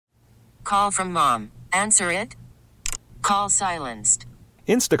Call from mom. Answer it. Call silenced.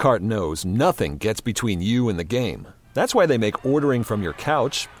 Instacart knows nothing gets between you and the game. That's why they make ordering from your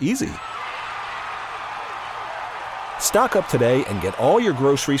couch easy. Stock up today and get all your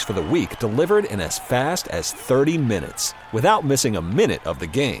groceries for the week delivered in as fast as 30 minutes without missing a minute of the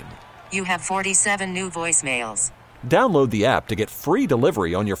game. You have 47 new voicemails. Download the app to get free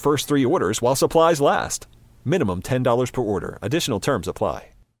delivery on your first 3 orders while supplies last. Minimum $10 per order. Additional terms apply.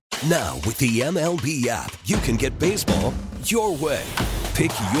 Now, with the MLB app, you can get baseball your way.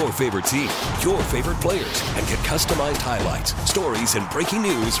 Pick your favorite team, your favorite players, and get customized highlights, stories, and breaking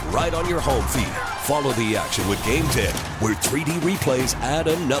news right on your home feed. Follow the action with Game 10, where 3D replays add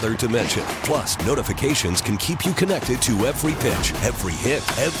another dimension. Plus, notifications can keep you connected to every pitch, every hit,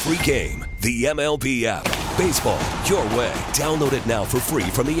 every game. The MLB app. Baseball your way. Download it now for free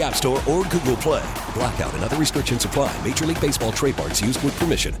from the App Store or Google Play. Blackout and other restrictions apply. Major League Baseball trademarks used with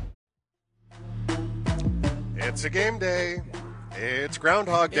permission. It's a game day. It's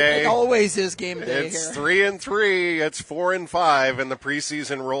Groundhog Day. It always is game day it's here. 3-3. It's 4-5, and the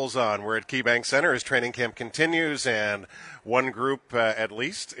preseason rolls on. We're at KeyBank Center as training camp continues, and one group at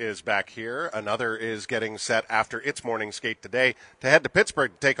least is back here. Another is getting set after its morning skate today to head to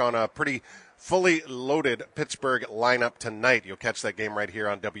Pittsburgh to take on a pretty fully loaded Pittsburgh lineup tonight. You'll catch that game right here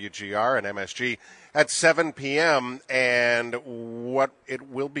on WGR and MSG at 7 p.m. And what it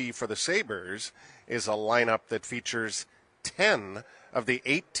will be for the Sabres is a lineup that features 10 of the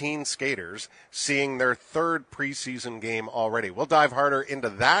 18 skaters seeing their third preseason game already. We'll dive harder into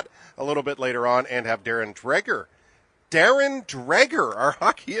that a little bit later on and have Darren Dreger. Darren Dreger, our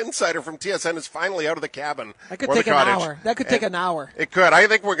hockey insider from TSN, is finally out of the cabin. That could take an hour. That could take an hour. It could. I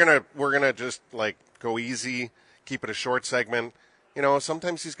think we're gonna just like go easy, keep it a short segment. You know,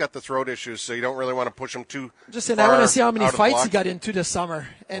 sometimes he's got the throat issues, so you don't really want to push him too Just saying, I want to see how many out of the fights he block. got into this summer,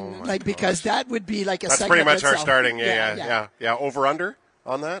 and because that would be like a That's segment pretty much our itself. starting. Yeah. Over under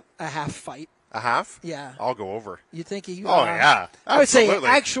on that. A half fight. A half? Yeah. I'll go over. You think he? Oh yeah. I would say Absolutely.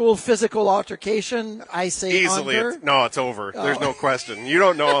 actual physical altercation. I say Easily. under. It's over. Oh. There's no question. You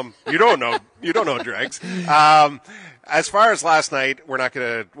don't know him. You don't know Dregs. As far as last night, we're not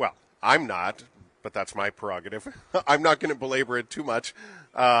going to, well, I'm not, but that's my prerogative. I'm not going to belabor it too much,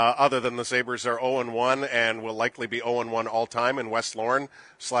 other than the Sabres are 0-1 and will likely be 0-1 all time in West Lorne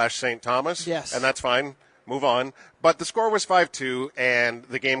 / St. Thomas. Yes. And that's fine. Move on. But the score was 5-2, and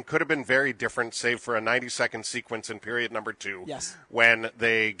the game could have been very different, save for a 90-second sequence in period number 2. Yes. When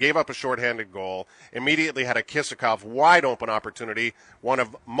they gave up a shorthanded goal, immediately had a Kisakov wide-open opportunity, one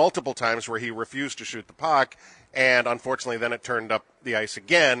of multiple times where he refused to shoot the puck, and unfortunately then it turned up the ice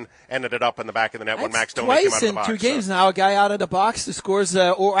again, ended it up in the back of the net when Max Domi came out of the box. Twice in 2 games now, a guy out of the box who scores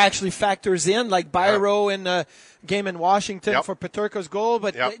or actually factors in, like Byro in the game in Washington for Peterka's goal,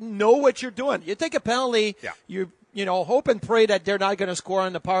 but know what you're doing. You take a penalty, you know, hope and pray that they're not going to score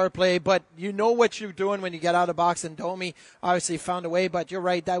on the power play, but you know what you're doing when you get out of the box, and Domi obviously found a way, but you're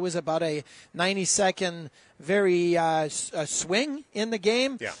right, that was about a 90-second very swing in the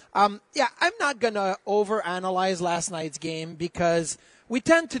game. I'm not going to overanalyze last night's game because we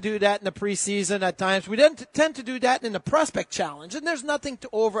tend to do that in the preseason at times. We tend to do that in the prospect challenge, and there's nothing to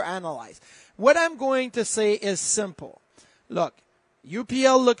overanalyze. What I'm going to say is simple. Look,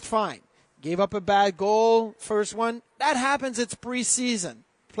 UPL looked fine. Gave up a bad goal, first one. That happens. It's preseason.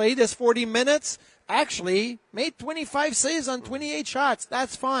 Played his 40 minutes. Actually, made 25 saves on 28 shots.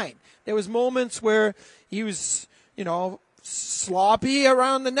 That's fine. There was moments where he was, sloppy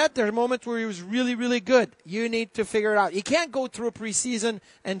around the net. There are moments where he was really, really good. You need to figure it out. You can't go through a preseason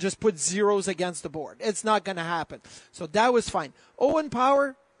and just put zeros against the board. It's not going to happen. So that was fine. Owen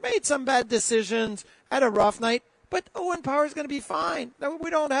Power made some bad decisions, had a rough night. But Owen Power is going to be fine. We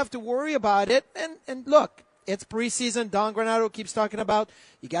don't have to worry about it. And look, it's preseason. Don Granato keeps talking about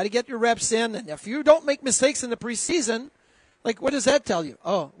you got to get your reps in. And if you don't make mistakes in the preseason, like what does that tell you?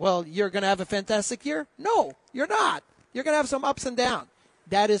 Oh, well, you're going to have a fantastic year? No, you're not. You're going to have some ups and downs.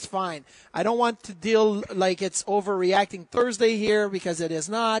 That is fine. I don't want to deal like it's overreacting Thursday here because it is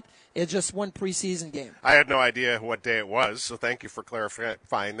not. It's just one preseason game. I had no idea what day it was, so thank you for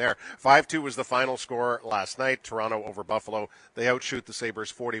clarifying there. 5-2 was the final score last night. Toronto over Buffalo. They outshoot the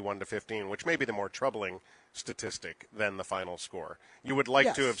Sabres 41-15, which may be the more troubling statistic than the final score. You would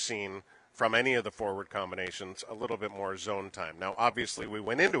like to have seen from any of the forward combinations a little bit more zone time. Now, obviously, we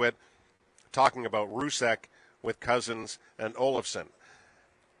went into it talking about Rusek with Cousins and Olofsson.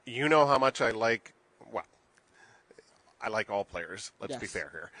 You know how much I like all players. Let's be fair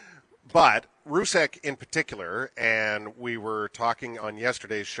here. But Rusek in particular, and we were talking on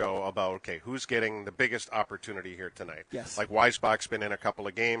yesterday's show about, okay, who's getting the biggest opportunity here tonight? Yes. Like Weissbach's been in a couple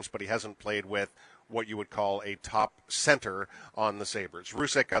of games, but he hasn't played with what you would call a top center on the Sabres.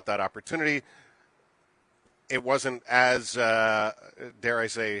 Rusek got that opportunity. It wasn't as, dare I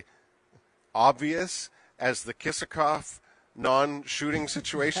say, obvious as the Kisakov non-shooting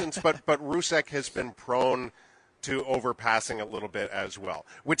situations, but Rusek has been prone to overpassing a little bit as well,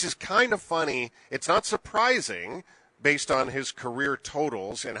 which is kind of funny. It's not surprising based on his career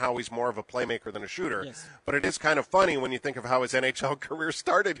totals and how he's more of a playmaker than a shooter, yes. But it is kind of funny when you think of how his NHL career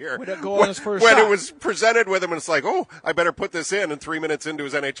started here. When it was presented with him, and it's like, oh, I better put this in, and 3 minutes into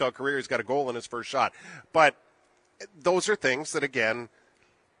his NHL career, he's got a goal in his first shot. But those are things that, again,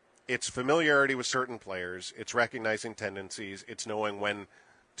 it's familiarity with certain players, it's recognizing tendencies, it's knowing when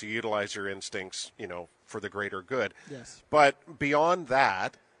to utilize your instincts, for the greater good. Yes. But beyond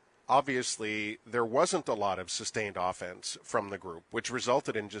that, obviously, there wasn't a lot of sustained offense from the group, which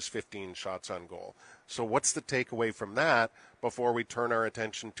resulted in just 15 shots on goal. So what's the takeaway from that before we turn our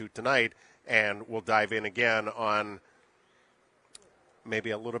attention to tonight, and we'll dive in again on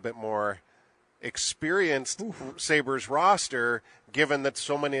maybe a little bit more experienced Sabres roster, given that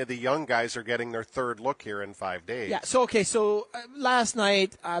so many of the young guys are getting their third look here in 5 days. Yeah, so last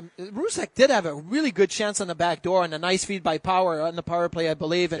night, Rusek did have a really good chance on the back door and a nice feed by Power on the power play, I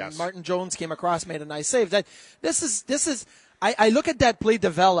believe, and yes. Martin Jones came across, made a nice save. This is I look at that play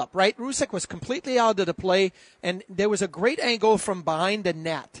develop, right? Rusek was completely out of the play, and there was a great angle from behind the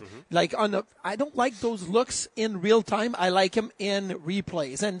net. Mm-hmm. I don't like those looks in real time. I like them in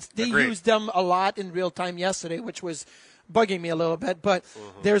replays, and they Agreed. used them a lot in real time yesterday, which was bugging me a little bit. But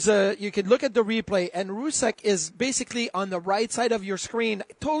you can look at the replay, and Rusek is basically on the right side of your screen,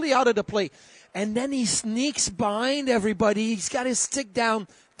 totally out of the play. And then he sneaks behind everybody. He's got his stick down.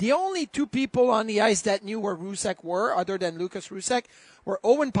 The only two people on the ice that knew where Rusek were, other than Lucas Rusek, were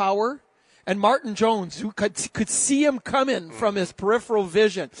Owen Power and Martin Jones, who could see him coming from his peripheral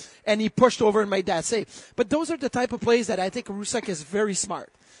vision. And he pushed over and made that save. But those are the type of plays that I think Rusek is very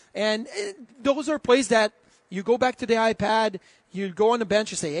smart. And those are plays that you go back to the iPad, you go on the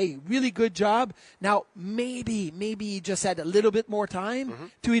bench and say, hey, really good job. Now, maybe he just had a little bit more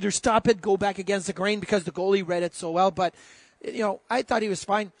time to either stop it, go back against the grain because the goalie read it so well. But, I thought he was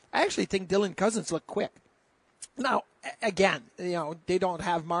fine. I actually think Dylan Cousins looked quick. Now, again, they don't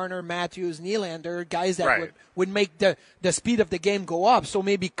have Marner, Matthews, Nylander, guys that would make the speed of the game go up. So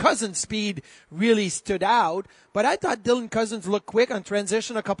maybe Cousins' speed really stood out. But I thought Dylan Cousins looked quick on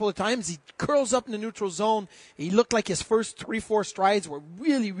transition a couple of times. He curls up in the neutral zone. He looked like his first 3-4 strides were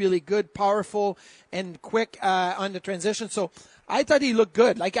really, really good, powerful, and quick on the transition. So I thought he looked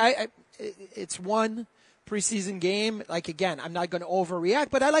good. It's one preseason game. Again, I'm not going to overreact,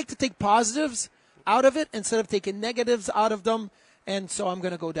 but I like to take positives out of it instead of taking negatives out of them, and so I'm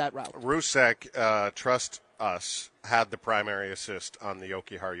going to go that route. Rusek, trust us, had the primary assist on the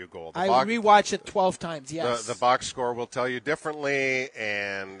Jokiharju goal. I rewatched it 12 times, yes. The box score will tell you differently,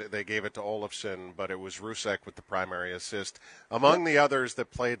 and they gave it to Olofsson, but it was Rusek with the primary assist. Among the others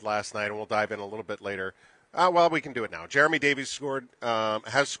that played last night, and we'll dive in a little bit later, we can do it now. Jeremy Davies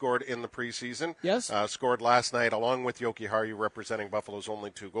has scored in the preseason. Yes. Scored last night, along with Jokiharju, representing Buffalo's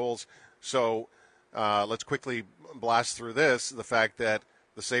only 2 goals. So let's quickly blast through this. The fact that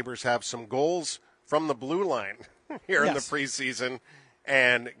the Sabres have some goals from the blue line here in the preseason.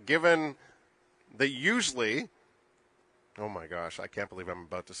 And given that usually, oh my gosh, I can't believe I'm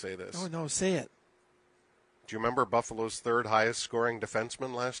about to say this. Oh, no, say it. Do you remember Buffalo's third highest scoring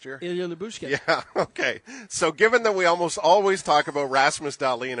defenseman last year? Ilya Lyubushkin. Yeah, okay. So given that we almost always talk about Rasmus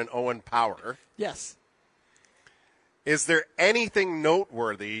Dahlin and Owen Power. Yes. Is there anything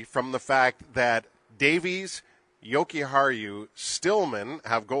noteworthy from the fact that Davies, Jokiharju, Stillman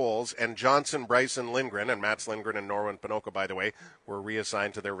have goals, and Johnson, Bryson, Lindgren, and Mats Lindgren and Norwin Panoka, by the way, were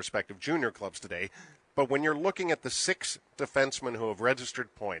reassigned to their respective junior clubs today. But when you're looking at the 6 defensemen who have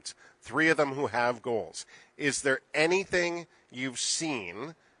registered points, 3 of them who have goals, is there anything you've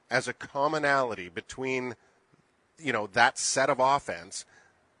seen as a commonality between, that set of offense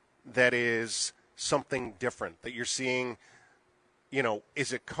that is something different, that you're seeing,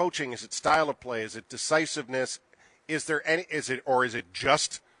 is it coaching, is it style of play, is it decisiveness, is it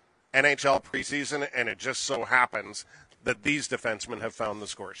just NHL preseason and it just so happens that these defensemen have found the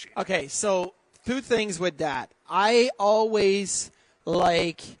score sheet? Okay, so 2 things with that. I always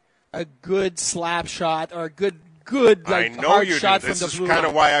like a good slap shot or a good good, I like, know hard you shot do. from the This blue is kind line.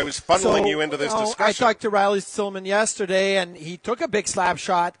 of why I was funneling you into this discussion. I talked to Riley Stillman yesterday, and he took a big slap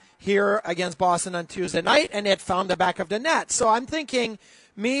shot here against Boston on Tuesday night, and it found the back of the net. So I'm thinking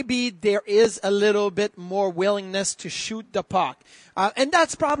maybe there is a little bit more willingness to shoot the puck. And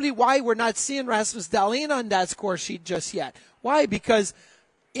that's probably why we're not seeing Rasmus Dahlin on that score sheet just yet. Why? Because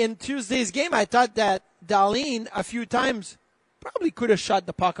in Tuesday's game, I thought that Dahlin a few times probably could have shot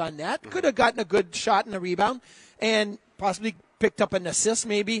the puck on net, could have gotten a good shot and a rebound, and possibly picked up an assist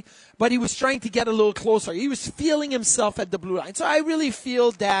maybe, but he was trying to get a little closer. He was feeling himself at the blue line. So I really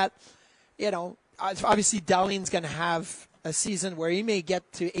feel that, obviously Dahlin's going to have a season where he may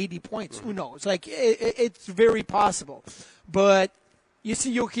get to 80 points. Who knows? Like, it's very possible. But you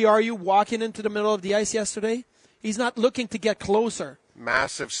see Jokiharju walking into the middle of the ice yesterday? He's not looking to get closer.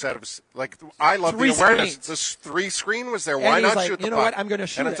 Massive set of, I love three the awareness. screens. This 3 screen was there. And Why he's not like, shoot the you know puck? what, I'm going to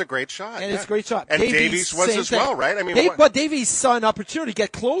shoot And it. it's a great shot. And it's a great shot. And Davies was as well, right? I mean, but Davies saw an opportunity to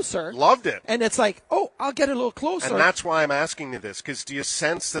get closer. Loved it. And it's like, I'll get a little closer. And that's why I'm asking you this, because do you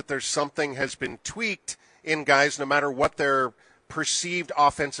sense that there's something has been tweaked in guys, no matter what their perceived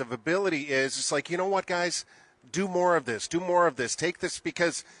offensive ability is? It's like, you know what, guys, do more of this, take this,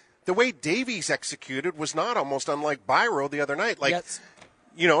 because the way Davies executed was not almost unlike Byro the other night. Like, yes.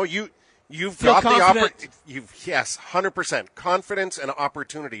 You've Feel got confident. the opportunity. Yes, 100% confidence and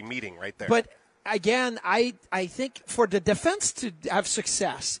opportunity meeting right there. But again, I think for the defense to have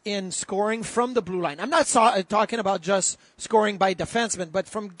success in scoring from the blue line, I'm not talking about just scoring by defensemen, but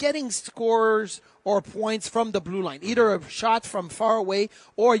from getting scores or points from the blue line, either a shot from far away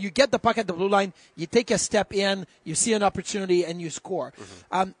or you get the puck at the blue line, you take a step in, you see an opportunity, and you score.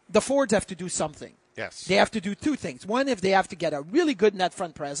 The forwards have to do something. Yes. They have to do two things. One, if they have to get a really good net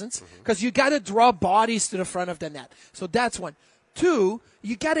front presence, because you got to draw bodies to the front of the net. So that's one. Two,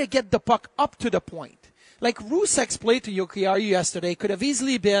 you got to get the puck up to the point. Like Russek's play to Jokiharju yesterday could have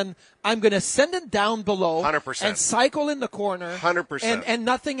easily been, I'm going to send it down below 100%. and cycle in the corner. 100%. And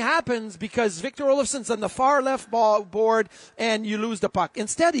nothing happens because Victor Olofsson's on the far left board and you lose the puck.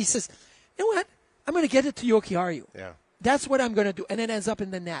 Instead, he says, you know what? I'm going to get it to Jokiharju. Yeah. That's what I'm going to do. And it ends up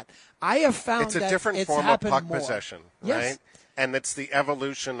in the net. I have found it's a that different it's form of happened puck more. possession, Yes. right? And it's the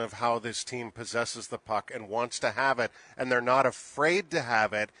evolution of how this team possesses the puck and wants to have it, and they're not afraid to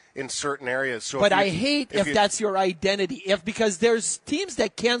have it in certain areas. So but I hate if that's your identity. Because there's teams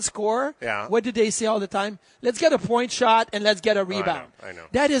that can score. Yeah. What do they say all the time? Let's get a point shot and let's get a rebound. I know.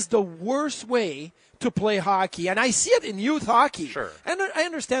 That is the worst way to play hockey. And I see it in youth hockey. Sure. And I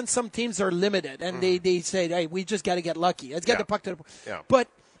understand some teams are limited, and they say, hey, we just got to get lucky. Let's get the puck to the point. Yeah. But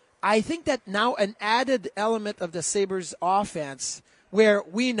I think that now an added element of the Sabres offense where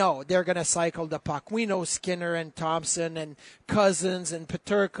we know they're going to cycle the puck. We know Skinner and Thompson and Cousins and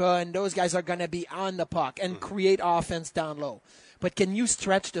Peterka and those guys are going to be on the puck and create offense down low. But can you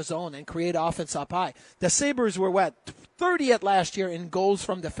stretch the zone and create offense up high? The Sabres were, 30th last year in goals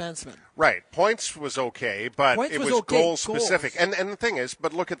from defensemen. Right. Points was okay, but it was goal specific. And the thing is,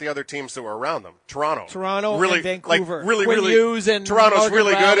 but look at the other teams that were around them. Toronto really, and Vancouver. Quinn Hughes and Toronto's Morgan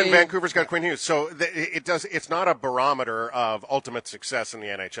really Rally. good, and Vancouver's got Quinn Hughes. So it's not a barometer of ultimate success in the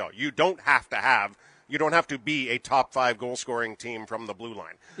NHL. You don't have to be a top 5 goal scoring team from the blue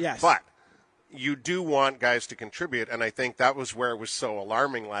line. Yes. But you do want guys to contribute, and I think that was where it was so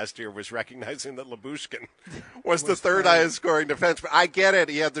alarming last year, was recognizing that Lyubushkin was the third highest scoring defenseman. I get it.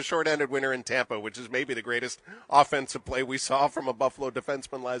 He had the short-handed winner in Tampa, which is maybe the greatest offensive play we saw from a Buffalo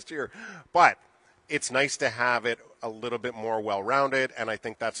defenseman last year. But it's nice to have it a little bit more well-rounded, and I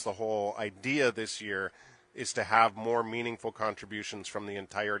think that's the whole idea this year, is to have more meaningful contributions from the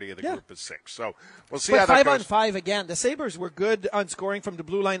entirety of the group of 6. So we'll see how that goes. 5-on-5 again. The Sabres were good on scoring from the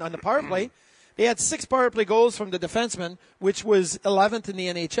blue line on the power play. They had 6 power play goals from the defenseman, which was 11th in the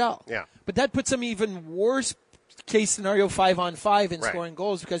NHL. Yeah. But that puts them even worse case scenario 5-on-5 in scoring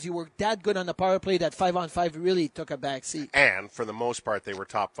goals because you were that good on the power play that 5-on-5 really took a back seat. And for the most part, they were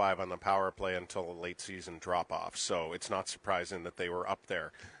top 5 on the power play until a late season drop off. So it's not surprising that they were up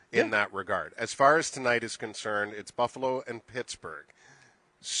there in that regard. As far as tonight is concerned, it's Buffalo and Pittsburgh.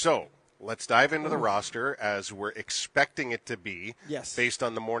 So let's dive into the roster as we're expecting it to be based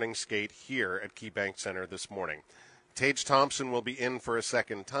on the morning skate here at KeyBank Center this morning. Tage Thompson will be in for a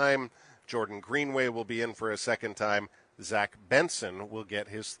second time. Jordan Greenway will be in for a second time. Zach Benson will get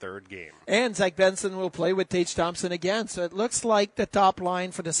his third game. And Zach Benson will play with Tage Thompson again. So it looks like the top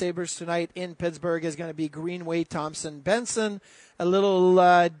line for the Sabres tonight in Pittsburgh is going to be Greenway, Thompson, Benson. A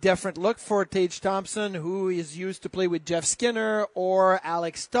little different look for Tage Thompson, who is used to play with Jeff Skinner or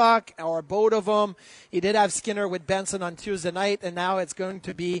Alex Tuck or both of them. He did have Skinner with Benson on Tuesday night, and now it's going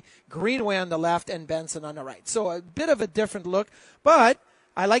to be Greenway on the left and Benson on the right. So a bit of a different look, but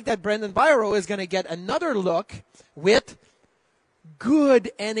I like that Brendan Byro is going to get another look with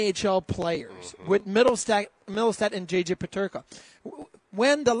good NHL players, with Middlestat and JJ Peterka.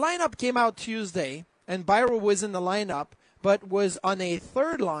 When the lineup came out Tuesday and Byro was in the lineup, but was on a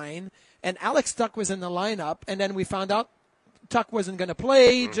third line, and Alex Tuck was in the lineup, and then we found out Tuck wasn't going to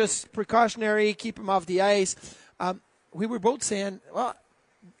play, just precautionary, keep him off the ice. We were both saying, well,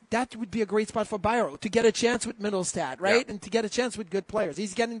 that would be a great spot for Byro to get a chance with Middlestat, right? Yeah. And to get a chance with good players.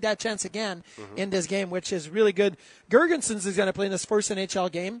 He's getting that chance again in this game, which is really good. Gergensons is going to play in his first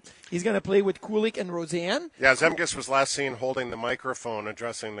NHL game. He's going to play with Kulik and Roseanne. Yeah, Zemgus was last seen holding the microphone,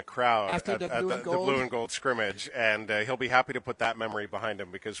 addressing the crowd after the blue and gold scrimmage, and he'll be happy to put that memory behind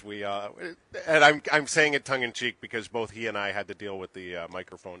him because we. And I'm saying it tongue in cheek because both he and I had to deal with the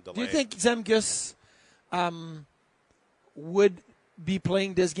microphone delay. Do you think Zemgus would be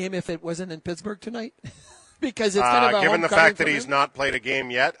playing this game if it wasn't in Pittsburgh tonight? Because it's kind of a given the fact that he's not played a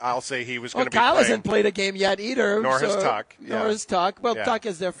game yet, I'll say he was going to be Kyle playing. hasn't played a game yet either. Nor has Tuck. Nor has Tuck. Well, yeah. Tuck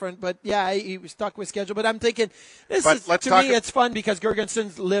is different, but yeah, he was stuck with schedule. But I'm thinking, it's fun because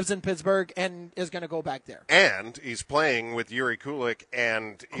Gergensen lives in Pittsburgh and is going to go back there. And he's playing with Yuri Kulik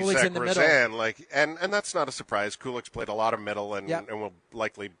and Isak Rosen. And that's not a surprise. Kulik's played a lot of middle and will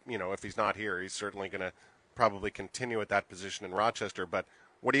likely, if he's not here, he's certainly going to probably continue at that position in Rochester. But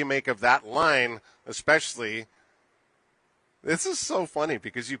what do you make of that line, especially? This is so funny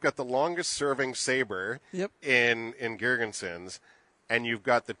because you've got the longest-serving Sabre in Gergensons, and you've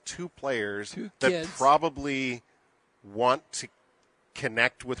got the two players that probably want to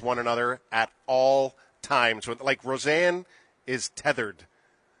connect with one another at all times. Like, Roseanne is tethered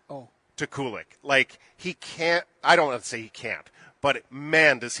to Kulik. Like, he can't – I don't want to say he can't. But,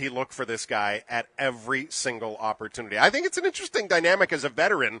 man, does he look for this guy at every single opportunity. I think it's an interesting dynamic as a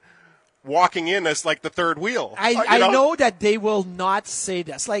veteran walking in as, like, the third wheel. I know that they will not say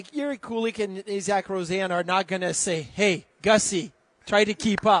this. Like, Yuri Kulik and Isak Rosen are not going to say, hey, Gussie, try to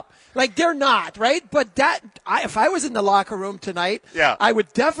keep up. Like, they're not, right? But if I was in the locker room tonight, I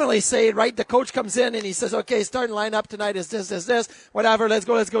would definitely say, right, the coach comes in and he says, okay, starting lineup tonight is this, whatever, let's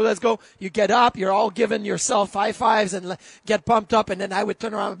go. You get up, you're all giving yourself high fives and get pumped up, and then I would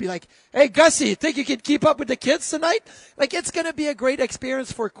turn around and be like, hey, Gussie, you think you can keep up with the kids tonight? Like, it's going to be a great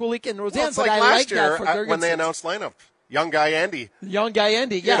experience for Kulik and Rosen, it's like I last like year, that for Gergensen. When they announced lineup. Young guy Andy,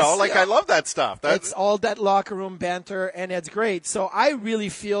 yes. I love that stuff. It's all that locker room banter, and it's great. So I really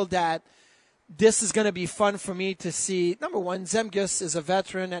feel that this is going to be fun for me to see. Number one, Zemgus is a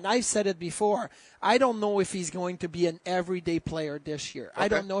veteran, and I've said it before. I don't know if he's going to be an everyday player this year. Okay. I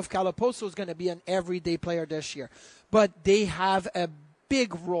don't know if Calaposo is going to be an everyday player this year. But they have a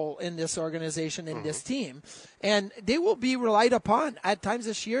big role in this organization, in this team, and they will be relied upon at times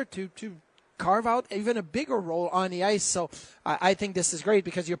this year to carve out even a bigger role on the ice. So I think this is great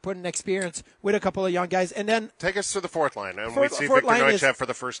because you're putting experience with a couple of young guys. And then take us to the fourth line, and we see Victor Neuchev for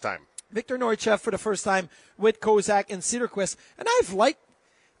the first time. Victor Neuchev for the first time with Kozak and Cederquist. And I've liked,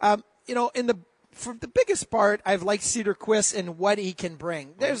 for the biggest part, I've liked Cederquist and what he can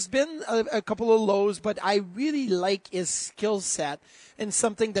bring. There's been a couple of lows, but I really like his skill set and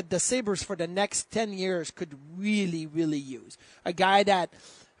something that the Sabres for the next 10 years could really, really use. A guy that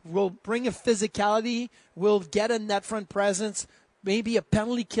will bring a physicality, will get a net front presence, maybe a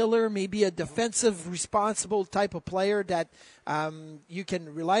penalty killer, maybe a defensive responsible type of player that you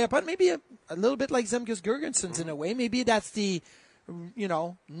can rely upon. Maybe a little bit like Zemgus Gergensons in a way. Maybe that's the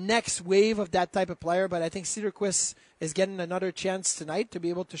next wave of that type of player. But I think Cederquist is getting another chance tonight to be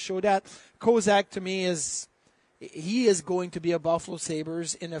able to show that. Kozak to me is going to be a Buffalo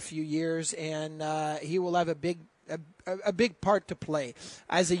Sabres in a few years, and he will have a big part to play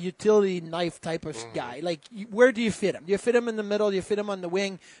as a utility knife type of guy. Like, where do you fit him? Do you fit him in the middle? Do you fit him on the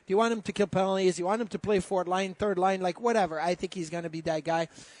wing? Do you want him to kill penalties? Do you want him to play fourth line, third line? Like, whatever. I think he's going to be that guy.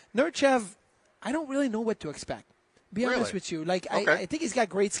 Neuchev, I don't really know what to expect. Be honest with you. Like, okay. I think he's got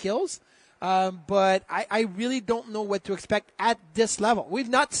great skills, but I really don't know what to expect at this level. We've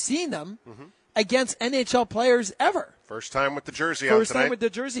not seen him against NHL players ever. First time with the jersey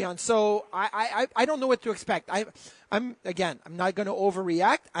on. So I don't know what to expect. I'm not going to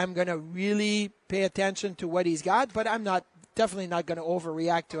overreact. I'm going to really pay attention to what he's got, but I'm not definitely not going to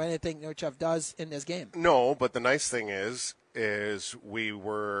overreact to anything Neuchef does in this game. No, but the nice thing is we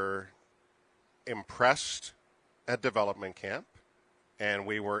were impressed at development camp, and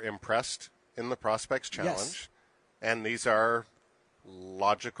we were impressed in the Prospects Challenge. Yes. And these are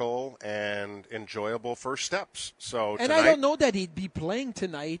logical and enjoyable first steps. So and tonight, I don't know that he'd be playing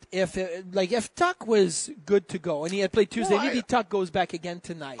tonight if Tuck was good to go and he had played Tuesday. Maybe Tuck goes back again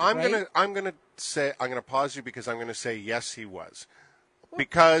tonight. I'm gonna pause you because I'm gonna say yes, he was,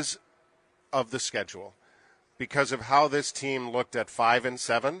 because of the schedule, because of how this team looked at 5 and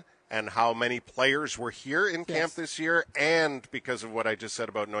 7. And how many players were here in camp this year, and because of what I just said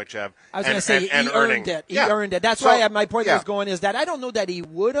about Neuchef. I was going to say he earned it. He earned it. That's why my point was going is that I don't know that he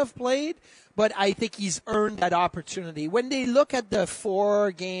would have played, but I think he's earned that opportunity. When they look at the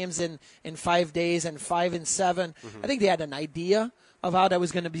 4 games in 5 days and 5 and 7, I think they had an idea of how that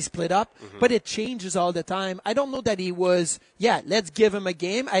was going to be split up, but it changes all the time. I don't know that he was, let's give him a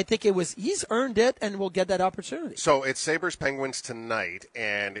game. I think it was, he's earned it and we'll get that opportunity. So it's Sabres-Penguins tonight,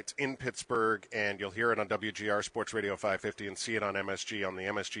 and it's in Pittsburgh, and you'll hear it on WGR Sports Radio 550 and see it on MSG. On the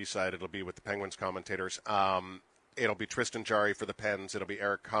MSG side, it'll be with the Penguins commentators. It'll be Tristan Jarry for the Pens. It'll be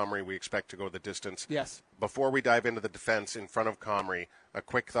Eric Comrie. We expect to go the distance. Yes. Before we dive into the defense in front of Comrie, a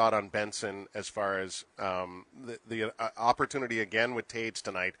quick thought on Benson as far as the opportunity again with Taves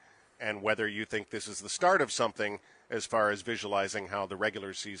tonight, and whether you think this is the start of something as far as visualizing how the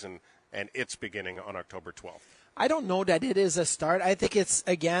regular season and its beginning on October 12th. I don't know that it is a start. I think it's,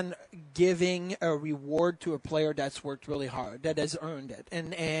 again, giving a reward to a player that's worked really hard, that has earned it.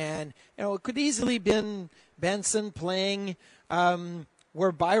 And it could easily been Benson playing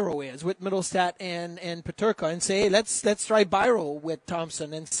where Byro is, with Middlestat and Peterka, and say, hey, let's try Byro with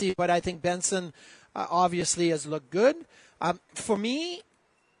Thompson and see. But I think Benson obviously has looked good. For me,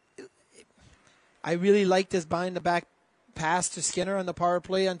 I really liked his behind-the-back pass to Skinner on the power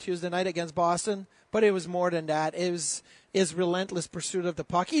play on Tuesday night against Boston. But it was more than that. It was his relentless pursuit of the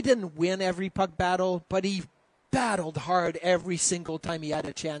puck. He didn't win every puck battle, but he battled hard every single time he had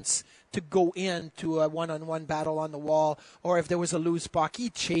a chance to go into a one-on-one battle on the wall, or if there was a loose puck, he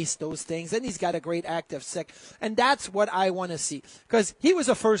chased those things, and he's got a great active stick. And that's what I want to see, because he was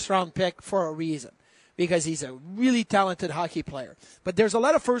a first-round pick for a reason, because he's a really talented hockey player. But there's a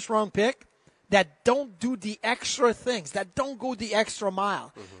lot of first-round pick that don't do the extra things, that don't go the extra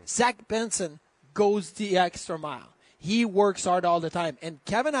mile. Zach Benson goes the extra mile. He works hard all the time. And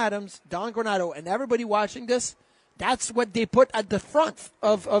Kevin Adams, Don Granado, and everybody watching this, that's what they put at the front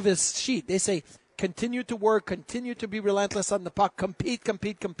of his sheet. They say, continue to work, continue to be relentless on the puck, compete.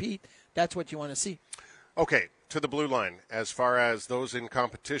 That's what you want to see. Okay, to the blue line. As far as those in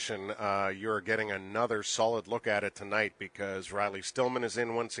competition, you're getting another solid look at it tonight, because Riley Stillman is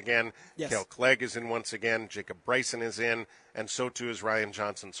in once again. Yes. Cale Clegg is in once again. Jacob Bryson is in, and so too is Ryan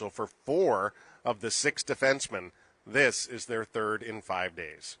Johnson. So for 4 of the 6 defensemen, this is their 3rd in 5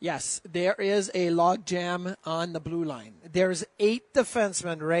 days. Yes, there is a log jam on the blue line. There's 8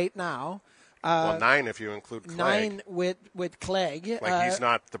 defensemen right now. 9 if you include Clegg. 9 with Clegg. He's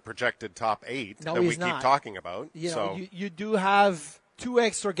not the projected top 8 no, that we he's not. keep talking about. You do have 2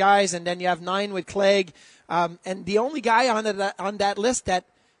 extra guys, and then you have 9 with Clegg. And the only guy on that list that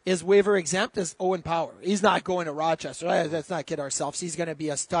is waiver exempt is Owen Power. He's not going to Rochester. Let's not kid ourselves. He's going to be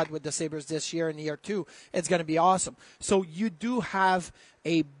a stud with the Sabres this year and year 2. It's going to be awesome. So you do have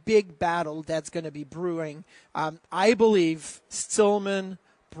a big battle that's going to be brewing. I believe Stillman,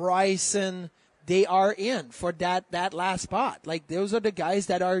 Bryson, they are in for that last spot. Like, those are the guys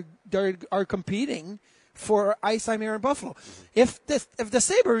that are competing for ice time here in Buffalo. If the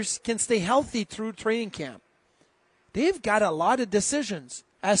Sabres can stay healthy through training camp, they've got a lot of decisions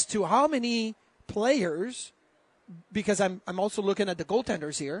as to how many players, because I'm also looking at the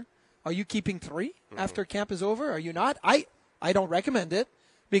goaltenders here. Are you keeping 3 after camp is over? Are you not? I don't recommend it,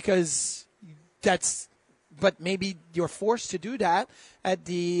 because but maybe you're forced to do that at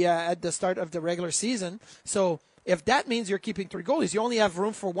the start of the regular season. So if that means you're keeping 3 goalies, you only have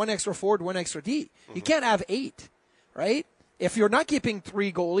room for 1 extra forward, 1 extra D. You can't have 8, right? If you're not keeping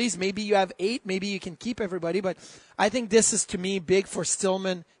 3 goalies, maybe you have 8. Maybe you can keep everybody. But I think this is, to me, big for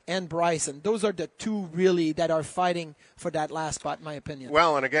Stillman and Bryson. Those are the 2 really that are fighting for that last spot, in my opinion.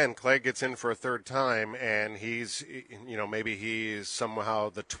 Well, and again, Clegg gets in for a 3rd time, and he's, maybe he's somehow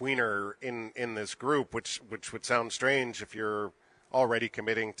the tweener in this group, which would sound strange if you're already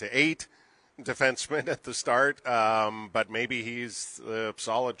committing to 8 defensemen at the start. But maybe he's the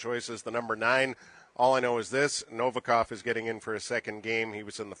solid choice as the number 9. All I know is this: Novikov is getting in for a 2nd game. He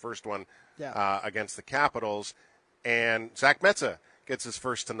was in the first one against the Capitals. And Zach Metza gets his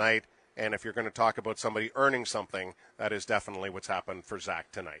first tonight. And if you're going to talk about somebody earning something, that is definitely what's happened for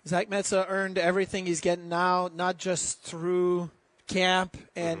Zach tonight. Zach Metsa earned everything he's getting now, not just through camp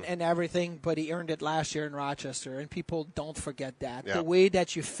and everything, but he earned it last year in Rochester, and people don't forget that. Yeah. The way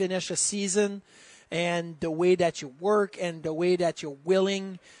that you finish a season and the way that you work and the way that you're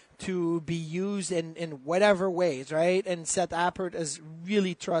willing to be used in whatever ways, right? And Seth Appert has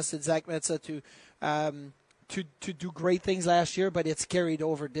really trusted Zach Metsa to do great things last year, but it's carried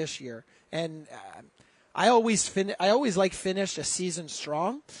over this year. And I always finish a season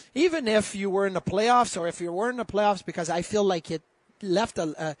strong, even if you were in the playoffs or if you were in the playoffs, because I feel like it left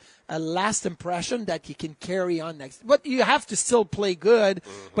a last impression that you can carry on next. But you have to still play good,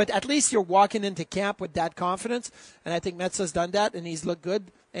 but at least you're walking into camp with that confidence. And I think Metsa's done that, and he's looked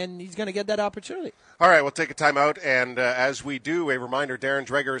good, and he's going to get that opportunity. All right, we'll take a timeout, and as we do, a reminder, Darren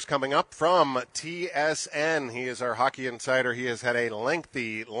Dreger is coming up from TSN. He is our hockey insider. He has had a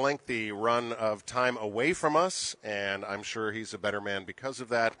lengthy run of time away from us, and I'm sure he's a better man because of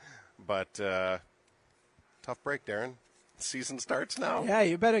that. But tough break, Darren. Season starts now. Yeah,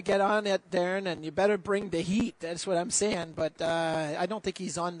 you better get on it, Darren, and you better bring the heat. That's what I'm saying. But I don't think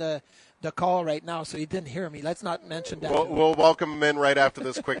he's on the call right now, so he didn't hear me. Let's not mention that. We'll welcome him in right after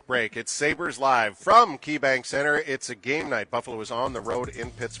this quick break. It's Sabres Live from KeyBank Center. It's a game night. Buffalo is on the road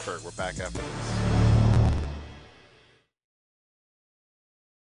in Pittsburgh. We're back after this.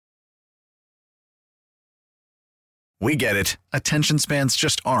 We get it. Attention spans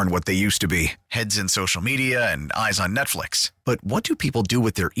just aren't what they used to be. Heads in social media and eyes on Netflix. But what do people do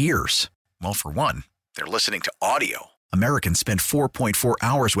with their ears? Well, for one, they're listening to audio. Americans spend 4.4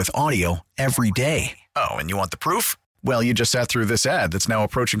 hours with audio every day. Oh, and you want the proof? Well, you just sat through this ad that's now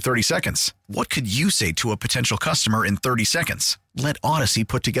approaching 30 seconds. What could you say to a potential customer in 30 seconds? Let Odyssey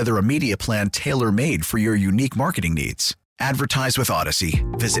put together a media plan tailor-made for your unique marketing needs. Advertise with Odyssey.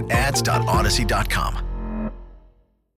 Visit ads.odyssey.com.